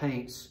Paul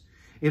paints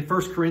in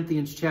 1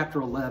 Corinthians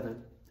chapter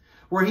 11,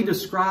 where he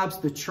describes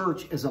the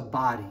church as a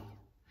body.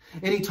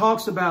 And he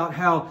talks about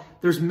how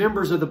there's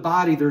members of the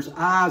body, there's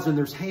eyes and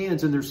there's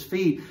hands and there's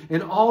feet.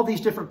 And all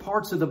these different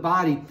parts of the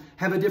body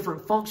have a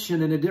different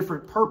function and a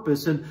different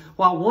purpose. And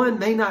while one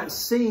may not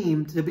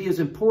seem to be as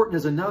important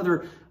as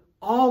another,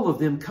 all of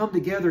them come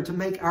together to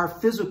make our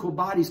physical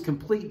bodies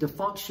complete to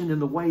function in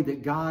the way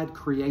that God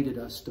created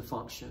us to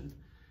function.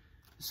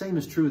 The same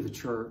is true of the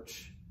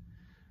church.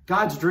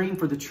 God's dream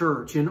for the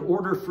church, in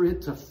order for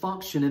it to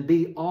function and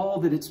be all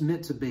that it's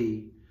meant to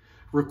be,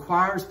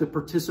 requires the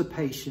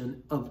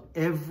participation of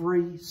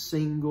every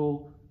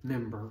single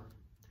member.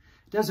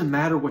 It doesn't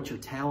matter what your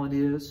talent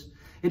is.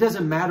 It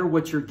doesn't matter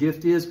what your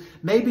gift is.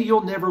 Maybe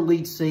you'll never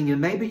lead singing.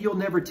 Maybe you'll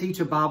never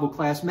teach a Bible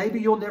class. Maybe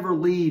you'll never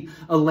lead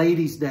a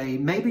ladies' day.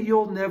 Maybe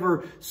you'll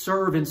never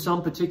serve in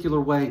some particular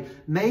way.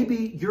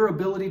 Maybe your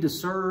ability to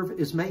serve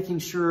is making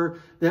sure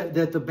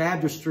that the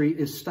baptistry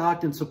is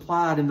stocked and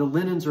supplied and the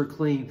linens are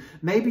clean.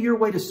 Maybe your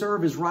way to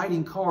serve is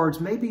writing cards.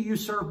 Maybe you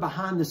serve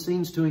behind the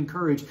scenes to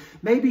encourage.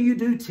 Maybe you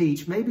do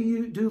teach. Maybe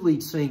you do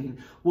lead singing.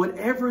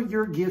 Whatever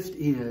your gift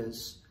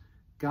is,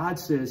 God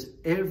says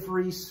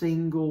every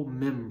single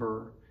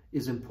member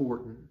is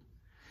important.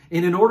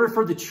 And in order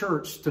for the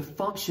church to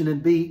function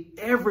and be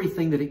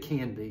everything that it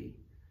can be,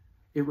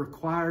 it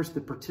requires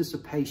the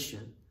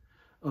participation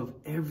of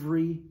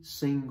every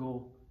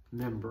single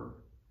member.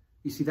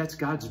 You see, that's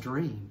God's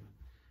dream.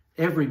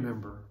 Every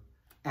member,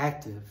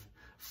 active,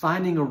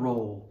 finding a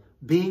role,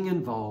 being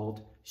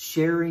involved,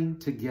 sharing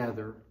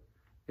together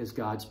as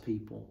God's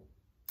people.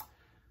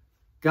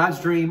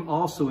 God's dream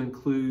also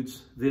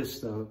includes this,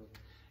 though.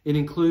 It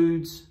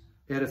includes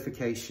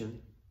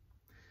edification.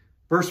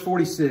 Verse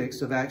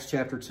 46 of Acts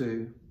chapter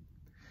 2.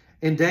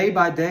 And day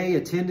by day,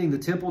 attending the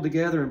temple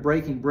together and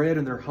breaking bread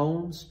in their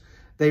homes,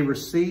 they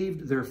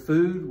received their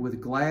food with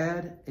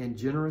glad and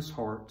generous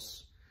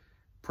hearts,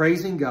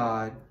 praising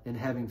God and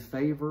having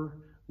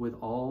favor with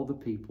all the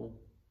people.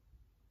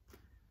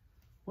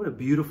 What a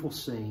beautiful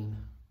scene.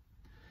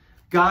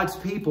 God's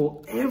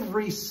people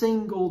every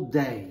single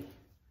day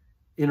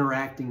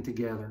interacting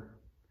together.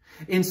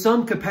 In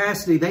some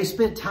capacity, they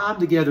spent time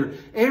together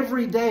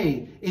every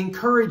day,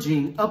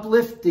 encouraging,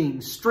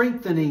 uplifting,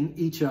 strengthening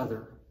each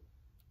other.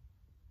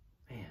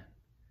 Man,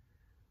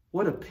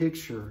 what a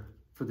picture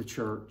for the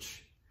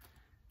church.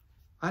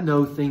 I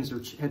know things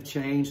have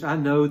changed. I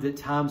know that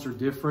times are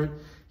different.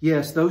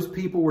 Yes, those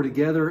people were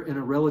together in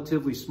a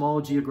relatively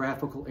small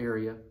geographical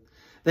area.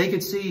 They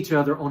could see each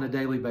other on a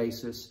daily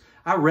basis.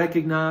 I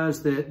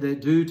recognize that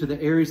due to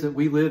the areas that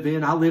we live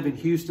in, I live in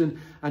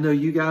Houston. I know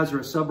you guys are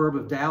a suburb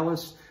of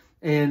Dallas.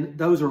 And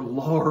those are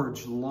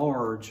large,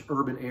 large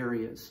urban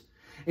areas.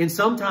 And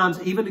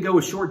sometimes even to go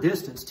a short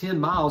distance, 10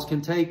 miles, can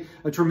take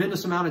a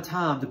tremendous amount of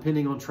time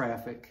depending on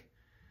traffic.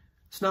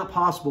 It's not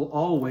possible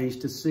always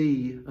to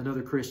see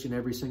another Christian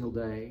every single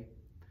day.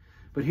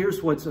 But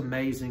here's what's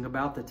amazing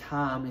about the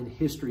time in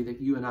history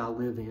that you and I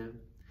live in.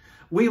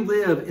 We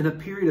live in a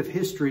period of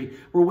history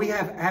where we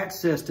have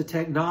access to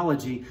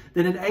technology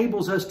that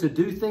enables us to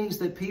do things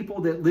that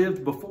people that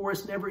lived before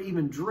us never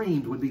even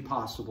dreamed would be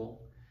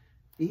possible.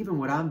 Even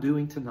what I'm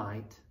doing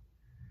tonight,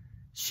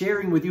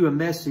 sharing with you a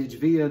message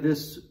via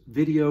this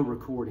video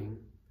recording.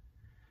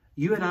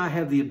 You and I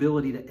have the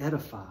ability to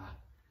edify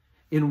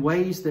in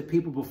ways that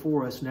people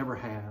before us never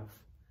have.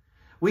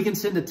 We can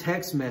send a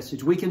text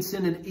message. We can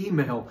send an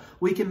email.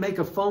 We can make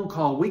a phone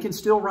call. We can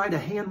still write a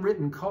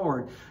handwritten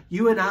card.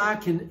 You and I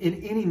can,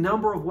 in any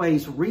number of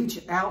ways, reach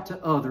out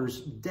to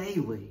others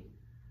daily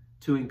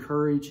to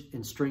encourage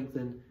and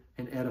strengthen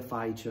and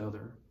edify each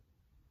other.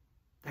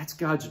 That's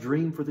God's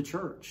dream for the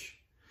church.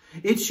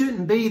 It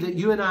shouldn't be that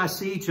you and I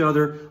see each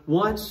other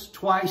once,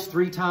 twice,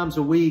 3 times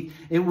a week,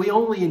 and we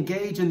only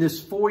engage in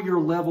this foyer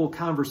level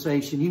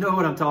conversation. You know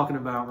what I'm talking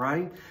about,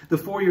 right? The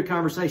foyer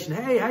conversation.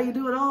 Hey, how you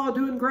doing? Oh,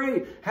 doing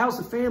great. How's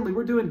the family?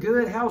 We're doing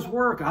good. How's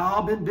work? Oh,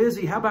 I've been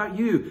busy. How about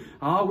you?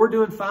 Oh, we're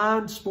doing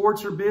fine.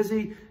 Sports are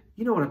busy.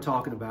 You know what I'm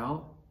talking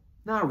about.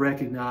 Now, I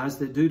recognize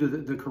that due to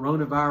the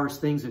coronavirus,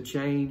 things have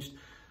changed,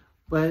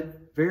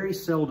 but very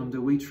seldom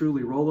do we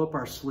truly roll up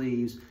our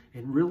sleeves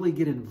and really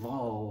get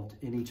involved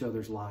in each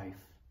other's life.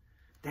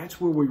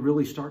 That's where we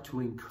really start to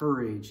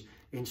encourage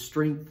and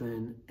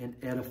strengthen and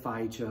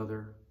edify each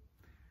other.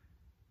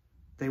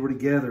 They were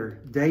together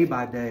day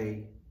by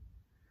day,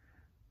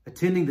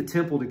 attending the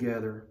temple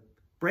together,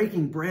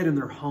 breaking bread in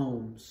their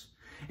homes.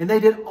 And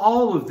they did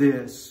all of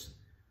this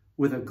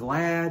with a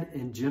glad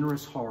and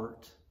generous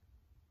heart.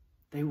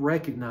 They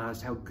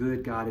recognized how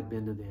good God had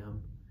been to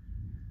them.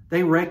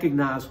 They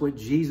recognized what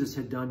Jesus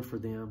had done for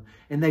them,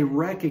 and they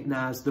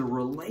recognized the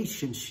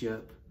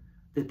relationship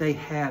that they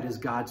had as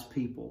God's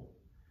people.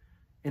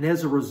 And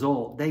as a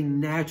result, their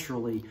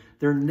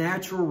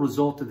natural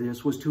result of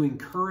this was to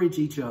encourage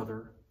each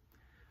other.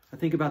 I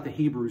think about the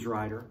Hebrews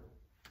writer.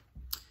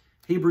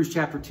 Hebrews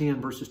chapter 10,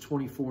 verses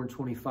 24 and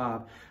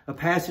 25, a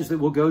passage that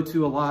we'll go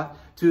to a lot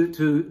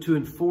to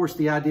enforce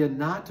the idea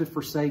not to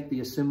forsake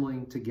the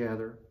assembling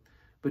together.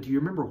 But do you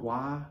remember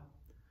why?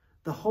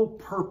 The whole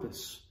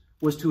purpose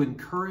was to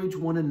encourage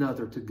one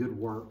another to good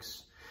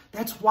works.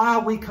 That's why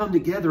we come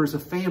together as a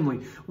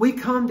family. We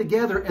come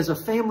together as a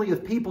family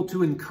of people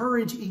to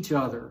encourage each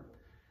other.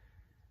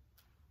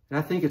 And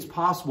I think it's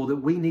possible that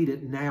we need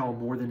it now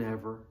more than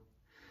ever.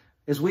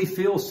 As we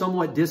feel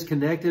somewhat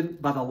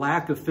disconnected by the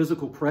lack of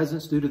physical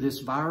presence due to this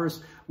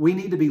virus, we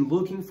need to be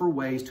looking for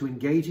ways to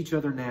engage each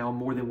other now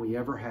more than we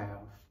ever have.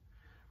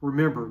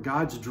 Remember,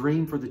 God's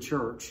dream for the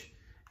church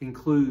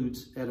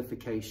includes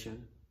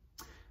edification.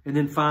 And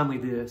then finally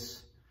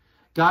this.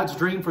 God's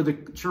dream for the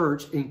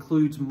church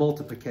includes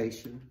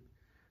multiplication.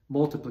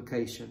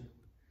 Multiplication.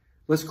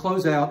 Let's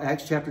close out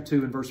Acts chapter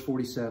 2 and verse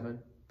 47.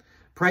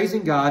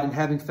 Praising God and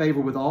having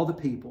favor with all the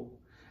people.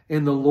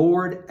 And the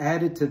Lord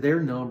added to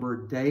their number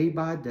day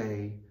by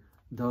day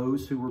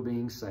those who were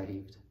being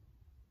saved.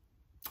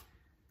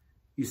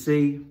 You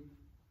see,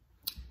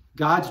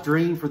 God's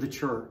dream for the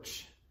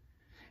church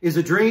is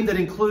a dream that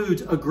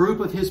includes a group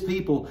of his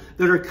people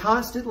that are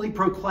constantly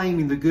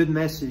proclaiming the good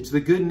message, the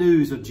good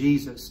news of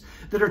Jesus,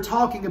 that are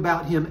talking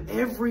about him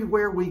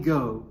everywhere we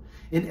go,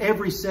 in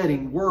every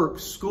setting, work,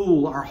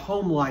 school, our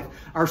home life,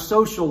 our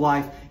social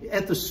life,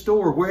 at the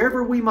store,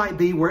 wherever we might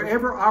be,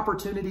 wherever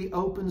opportunity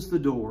opens the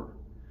door,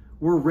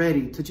 we're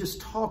ready to just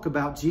talk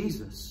about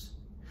Jesus.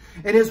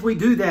 And as we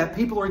do that,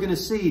 people are going to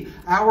see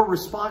our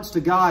response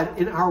to God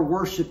in our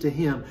worship to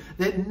him,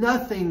 that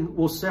nothing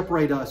will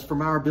separate us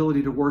from our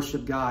ability to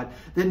worship God,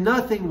 that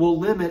nothing will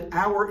limit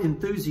our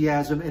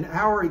enthusiasm and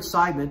our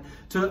excitement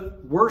to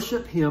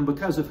worship him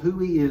because of who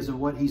he is and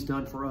what he's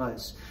done for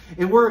us.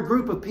 And we're a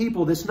group of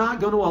people that's not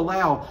going to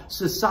allow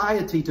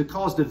society to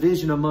cause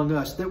division among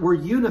us, that we're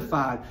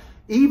unified.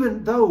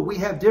 Even though we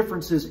have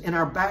differences in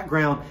our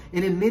background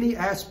and in many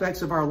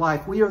aspects of our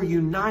life, we are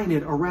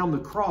united around the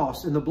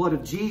cross and the blood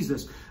of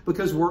Jesus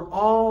because we're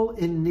all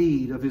in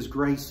need of his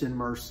grace and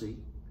mercy.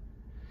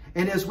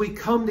 And as we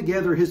come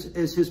together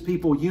as his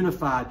people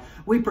unified,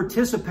 we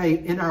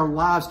participate in our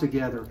lives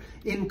together,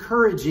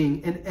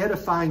 encouraging and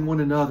edifying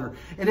one another.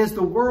 And as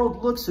the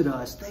world looks at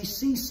us, they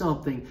see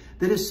something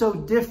that is so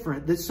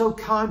different, that's so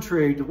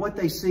contrary to what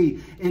they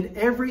see in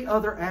every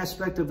other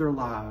aspect of their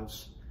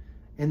lives.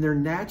 And their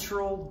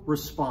natural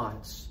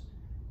response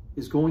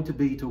is going to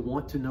be to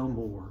want to know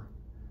more.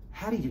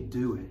 How do you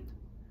do it?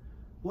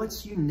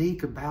 What's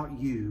unique about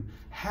you?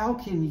 How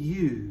can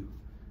you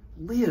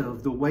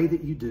live the way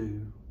that you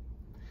do?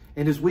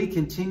 And as we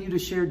continue to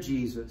share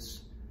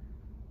Jesus,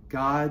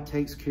 God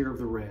takes care of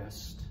the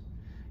rest.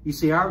 You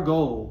see, our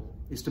goal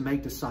is to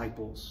make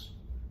disciples.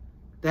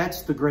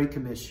 That's the Great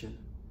Commission.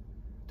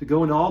 To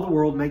go into all the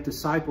world, make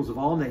disciples of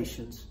all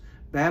nations,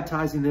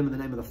 baptizing them in the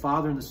name of the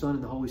Father and the Son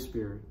and the Holy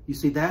Spirit. You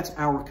see, that's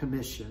our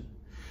commission.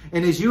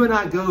 And as you and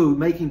I go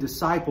making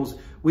disciples,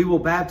 we will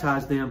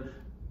baptize them.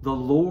 The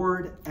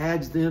Lord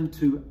adds them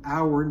to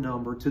our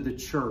number, to the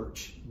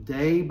church,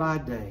 day by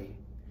day,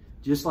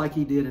 just like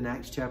he did in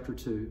Acts chapter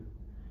 2.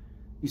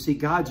 You see,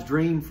 God's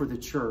dream for the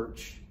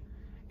church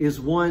is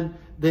one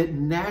that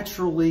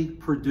naturally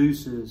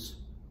produces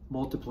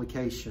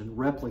multiplication,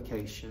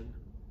 replication.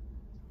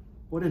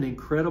 What an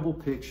incredible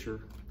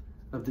picture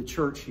of the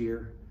church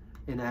here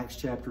in Acts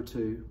chapter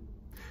 2.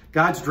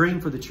 God's dream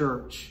for the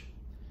church,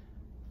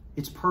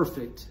 it's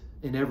perfect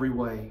in every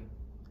way.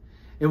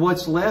 And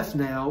what's left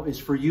now is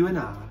for you and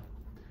I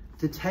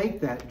to take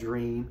that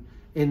dream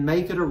and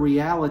make it a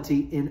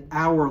reality in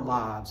our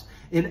lives,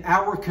 in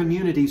our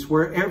communities,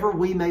 wherever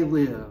we may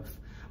live.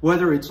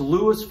 Whether it's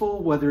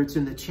Louisville, whether it's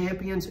in the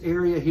Champions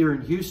area here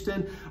in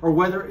Houston, or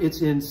whether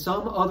it's in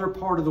some other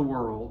part of the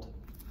world.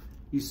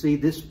 You see,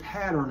 this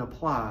pattern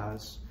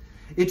applies.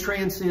 It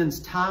transcends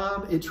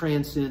time, it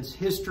transcends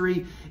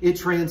history, it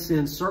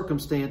transcends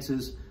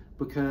circumstances,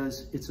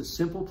 because it's a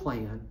simple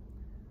plan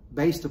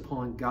based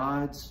upon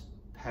God's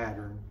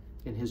pattern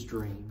and his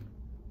dream.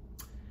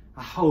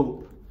 I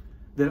hope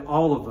that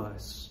all of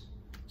us,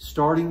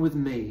 starting with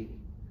me,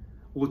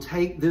 will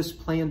take this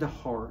plan to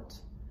heart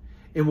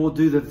and will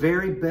do the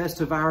very best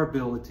of our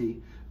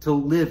ability to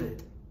live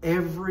it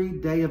every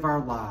day of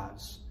our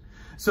lives,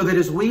 so that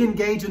as we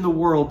engage in the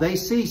world, they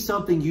see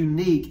something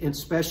unique and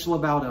special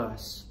about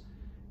us,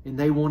 and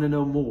they want to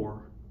know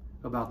more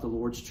about the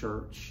Lord's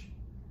church.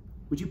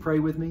 Would you pray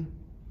with me?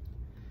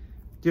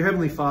 Dear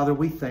Heavenly Father,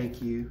 we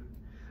thank you.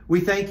 We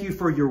thank you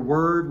for your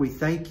word. We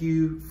thank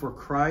you for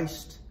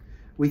Christ.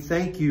 We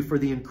thank you for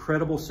the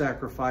incredible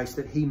sacrifice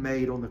that he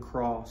made on the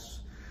cross.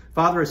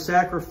 Father, a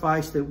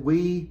sacrifice that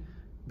we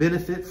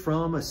benefit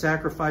from, a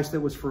sacrifice that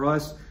was for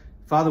us.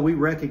 Father, we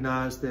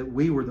recognize that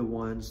we were the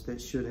ones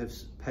that should have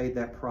paid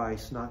that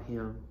price, not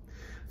him.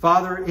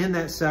 Father, in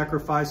that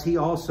sacrifice, he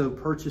also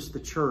purchased the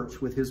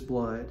church with his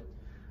blood.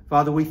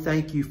 Father, we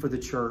thank you for the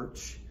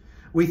church.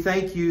 We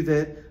thank you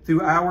that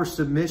through our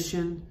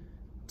submission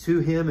to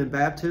him in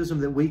baptism,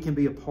 that we can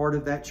be a part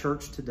of that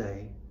church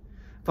today.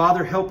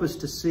 Father, help us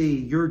to see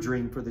your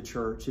dream for the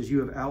church as you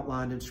have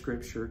outlined in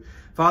Scripture.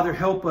 Father,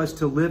 help us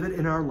to live it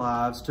in our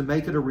lives, to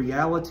make it a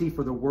reality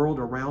for the world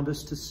around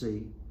us to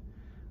see.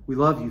 We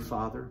love you,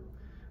 Father.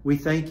 We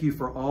thank you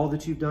for all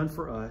that you've done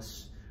for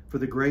us, for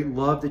the great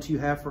love that you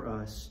have for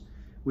us.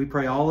 We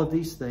pray all of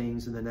these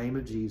things in the name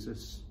of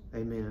Jesus.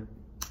 Amen.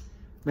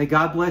 May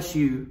God bless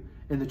you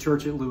and the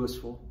church at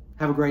Louisville.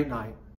 Have a great night.